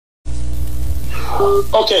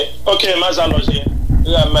Okay, Mazi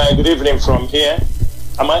Nnamdi. Good evening from here.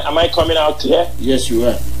 Am I coming out clear? Yes, you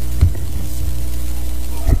are.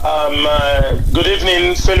 Good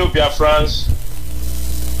evening, fellow Biafrans,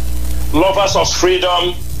 lovers of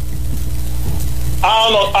freedom,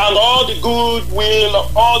 and all the goodwill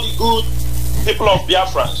of all the good people of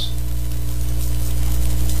Biafrans.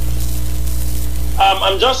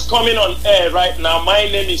 I'm just coming on air right now. My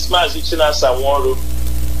name is Mazi Nnamdi.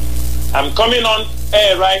 I'm coming on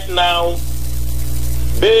air right now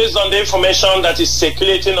based on the information that is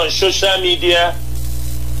circulating on social media.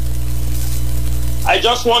 I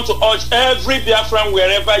just want to urge every Biafran,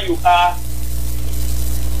 wherever you are,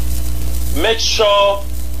 make sure,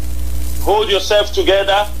 hold yourself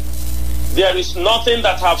together. There is nothing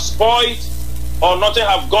that have spoiled or nothing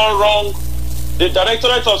have gone wrong. The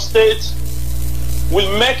Directorate of State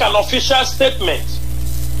will make an official statement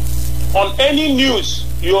on any news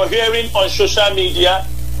you're hearing on social media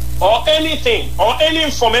or anything or any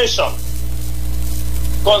information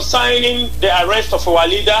concerning the arrest of our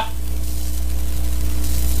leader.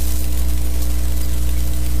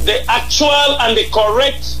 The actual and the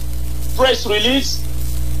correct press release,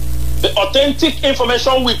 the authentic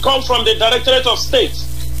information will come from the Directorate of State.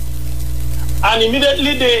 And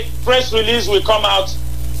immediately the press release will come out.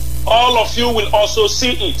 All of you will also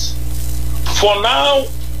see it. For now,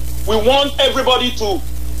 we want everybody to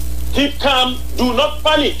keep calm, do not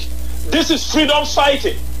panic. This is freedom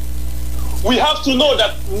fighting. We have to know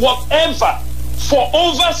that whatever, for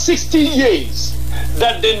over 60 years,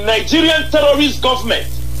 that the Nigerian terrorist government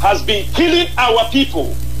has been killing our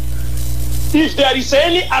people, if there is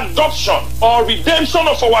any adoption or redemption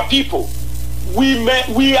of our people, we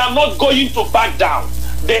are not going to back down.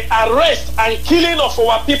 The arrest and killing of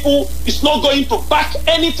our people is not going to back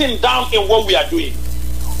anything down in what we are doing.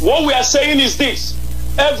 What we are saying is this: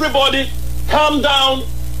 everybody calm down.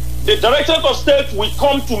 The Directorate of State will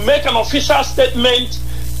come to make an official statement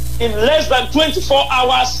in less than 24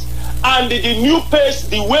 hours, and the new pace,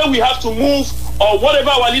 the way we have to move, or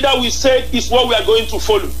whatever our leader will say, is what we are going to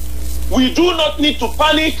follow. We do not need to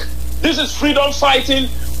panic. This is freedom fighting.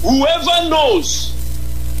 Whoever knows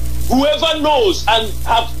and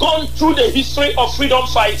have gone through the history of freedom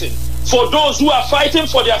fighting, for those who are fighting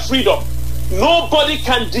for their freedom, nobody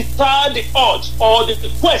can deter the urge or the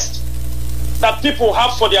quest that people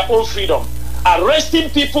have for their own freedom. Arresting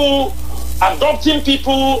people, adopting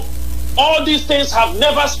people, all these things have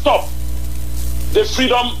never stopped the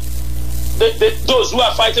freedom, those who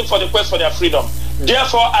are fighting for the quest for their freedom.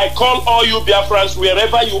 Therefore, I call all you Biafrans,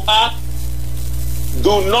 wherever you are,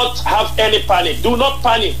 do not have any panic. Do not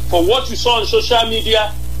panic for what you saw on social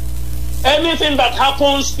media. Anything that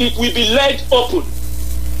happens, it will be laid open.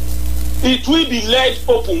 It will be laid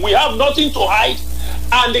open. We have nothing to hide.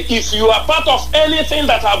 And if you are part of anything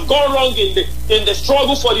that have gone wrong in the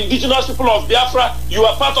struggle for the indigenous people of Biafra, you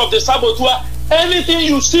are part of the saboteur. Anything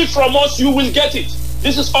you see from us, you will get it.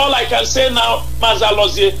 This is all I can say now, Mazi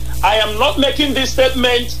Nnamdi. I am not making this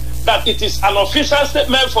statement that it is an official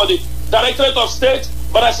statement for the Directorate of State,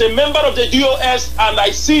 but as a member of the DOS, and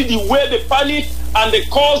I see the way the panic and the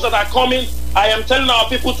calls that are coming, I am telling our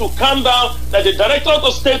people to calm down, that the Directorate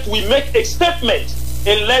of State will make a statement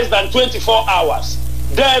in less than 24 hours.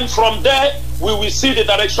 Then from there, we will see the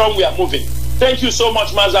direction we are moving. Thank you so much,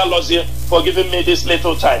 Mazi Nnamdi, for giving me this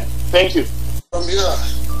little time. Thank you. From here,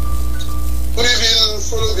 good evening,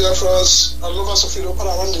 fellow Biafrans and lovers of freedom all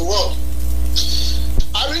around the world.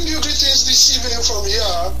 I bring you greetings this evening from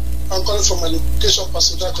here. I'm calling from my location,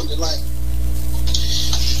 Pastor Jack on the line.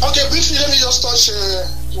 Okay, briefly, let me just touch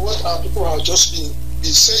what our people have just been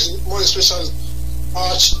saying, more especially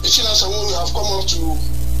Chinas and we have come up to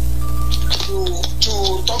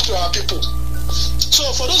talk to our people. So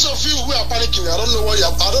for those of you who are panicking, I don't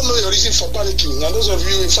know your reason for panicking. And those of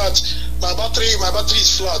you, in fact, my battery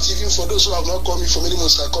is flat. Even for those who have not called me for many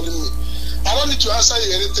months, are calling me. I don't need to answer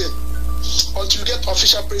you anything until you get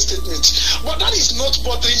official press statement. But that is not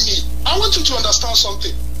bothering me. I want you to understand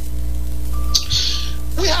something.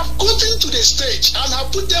 We have gotten to the stage and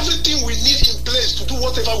have put everything we need in place to do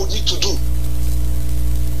whatever we need to do.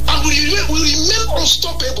 And we remain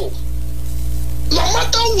unstoppable. No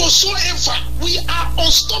matter whatsoever, we are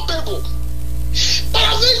unstoppable. But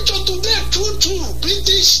eventually today, true,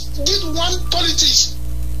 British did one politics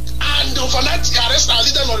and overnight arrest our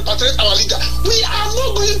leader and repatriate our leader. We are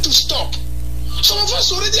not going to stop. Some of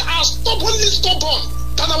us already are stubborn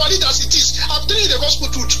than our leaders it is. I'm telling you the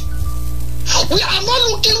gospel truth. We are not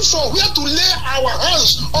looking for where to lay our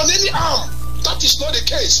hands on any arm. That is not the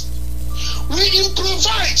case. We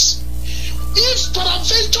improvise. If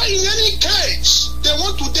peradventure in any case they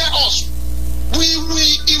want to dare us, we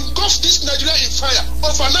we engulf this Nigeria in fire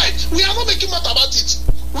overnight. We are not making matter about it.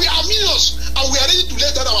 We are millions and we are ready to lay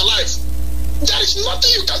down our life. There is nothing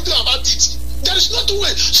you can do about it. There is nothing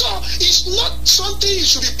way. So it's not something you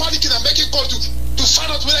should be panicking and making call to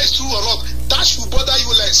find out whether it's true or not. That should bother you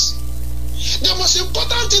less. The most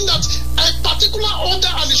important thing that a particular order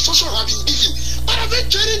and instruction have been given. And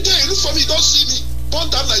eventually there, you look for me, don't see me, burn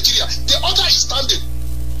down Nigeria. The order is standing.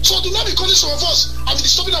 So do not be calling some of us and be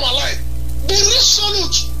disturbing our life. Be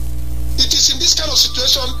resolute. It is in this kind of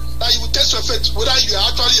situation that you will test your faith whether you are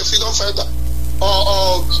actually a freedom fighter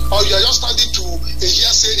or you are just standing to a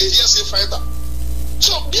hearsay fighter.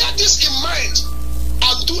 So bear this in mind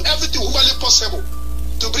and do everything humanly possible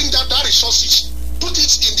to bring that resources. Put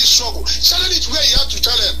it in this struggle. Channel it where you have to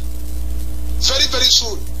channel. Very, very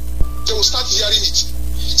soon, they will start hearing it.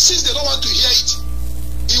 Since they don't want to hear it,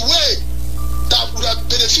 the way that would have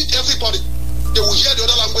benefit everybody, they will hear the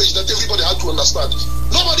other language that everybody has to understand.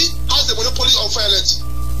 Nobody has the monopoly on violence.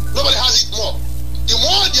 Nobody has it more. The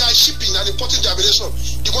more they are shipping and importing their ammunition,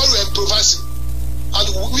 the more we are improvising. And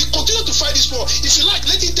we continue to fight this war. If you like,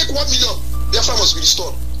 let it take 1 million. Biafra must be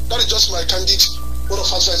restored. That is just my candid word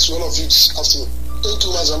of advice to all of you this afternoon. Thank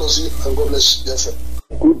you, Mazi Nnamdi, and God bless Biafra.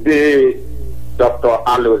 Good day, Dr.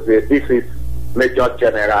 Alozie. This is Major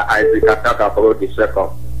General Isaac Ataka II,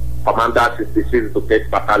 Commander 66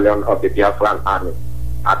 Brigade Battalion of the Biafran Army,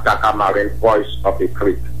 Ataka Marine Voice of the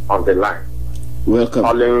Creek on the line. Welcome.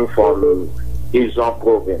 Calling from Izon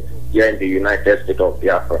Province here in the United States of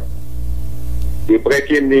Biafra. The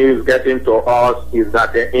breaking news getting to us is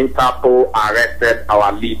that the Interpol arrested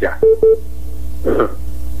our leader.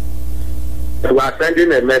 We are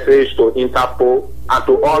sending a message to Interpol and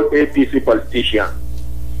to all APC politicians.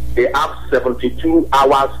 They have 72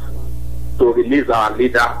 hours to release our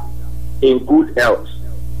leader in good health.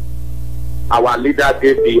 Our leader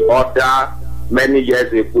gave the order many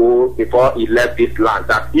years ago before he left this land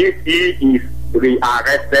that if he is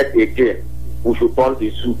re-arrested again, we should turn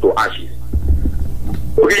the suit to ashes.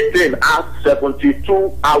 Britain has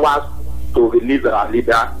 72 hours to release our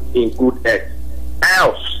leader in good health.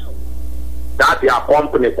 Else, that their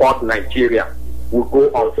company called Nigeria will go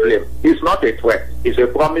on flame. It's not a threat. It's a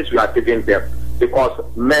promise we are giving them because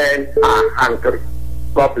men are hungry.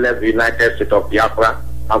 God bless the United States of Biafra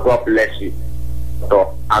and God bless you,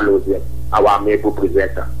 Dr. Alozie, our amiable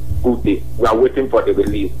presenter. Good day. We are waiting for the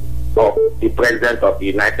release of the President of the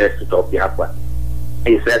United States of Biafra,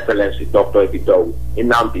 His Excellency Dr.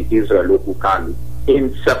 Nnamdi'S Kanu,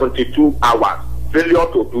 in 72 hours. Failure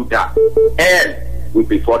to do that, and we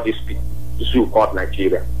before this zoo called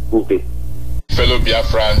Nigeria. Good day. Fellow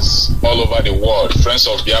Biafrans all over the world, friends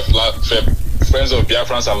of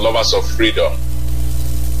Biafrans and lovers of freedom.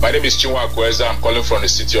 My name is Chinua Kweza. I'm calling from the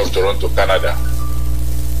city of Toronto, Canada.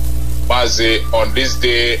 Mazi, on this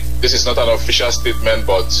day, this is not an official statement,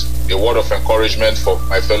 but a word of encouragement for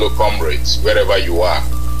my fellow comrades, wherever you are.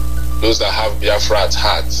 Those that have Biafra at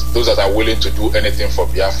heart, those that are willing to do anything for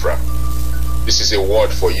Biafra. This is a word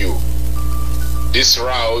for you. This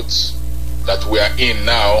route that we are in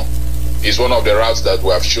now is one of the routes that we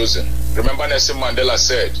have chosen. Remember, Nelson Mandela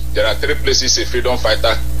said there are 3 places a freedom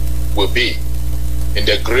fighter will be: in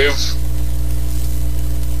the grave,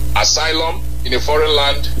 asylum in a foreign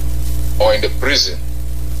land, or in the prison.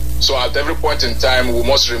 So at every point in time, we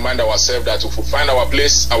must remind ourselves that if we find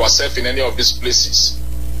ourselves in any of these places,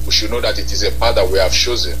 we should know that it is a path that we have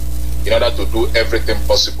chosen in order to do everything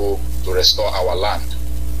possible to restore our land.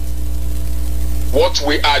 What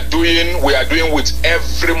we are doing with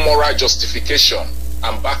every moral justification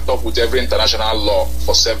and backed up with every international law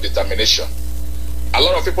for self-determination. A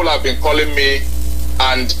lot of people have been calling me,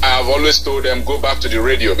 and I have always told them, go back to the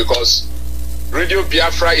radio, because Radio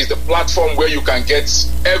Biafra is the platform where you can get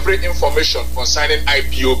every information concerning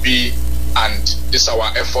IPOB and this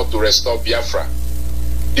our effort to restore Biafra.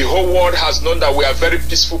 The whole world has known that we are very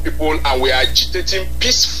peaceful people and we are agitating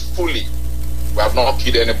peacefully. We have not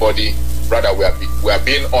killed anybody. Rather, we are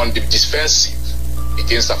being on the defensive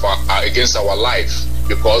against our life,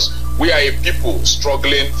 because we are a people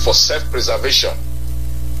struggling for self-preservation.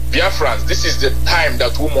 Biafrans, this is the time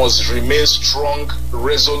that we must remain strong,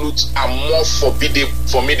 resolute, and more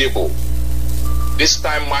formidable. This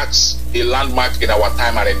time marks a landmark in our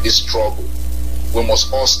time and in this struggle. We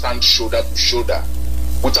must all stand shoulder to shoulder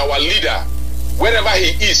with our leader. Wherever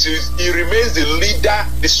he is, he remains the leader,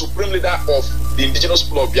 the supreme leader of the indigenous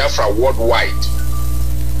people of Biafra worldwide.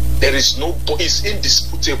 There is it's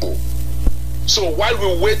indisputable. So while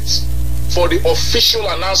we wait for the official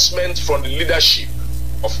announcement from the leadership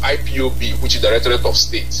of IPOB, which is the Directorate of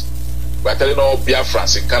State, We are telling all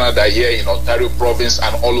Biafrans in Canada, here in Ontario province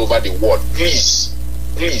and all over the world, please,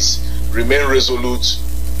 please remain resolute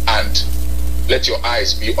and let your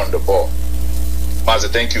eyes be on the ball. Mazi,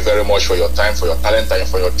 thank you very much for your time, for your talent, and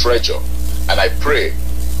for your treasure. And I pray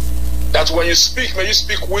that when you speak, may you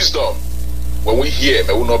speak wisdom. When we hear,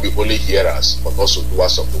 may we not be only hearers, but also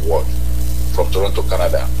doers of the word. From Toronto,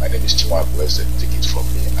 Canada, my name is Chimwa Blessed. Take it from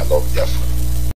me. I love Biafra.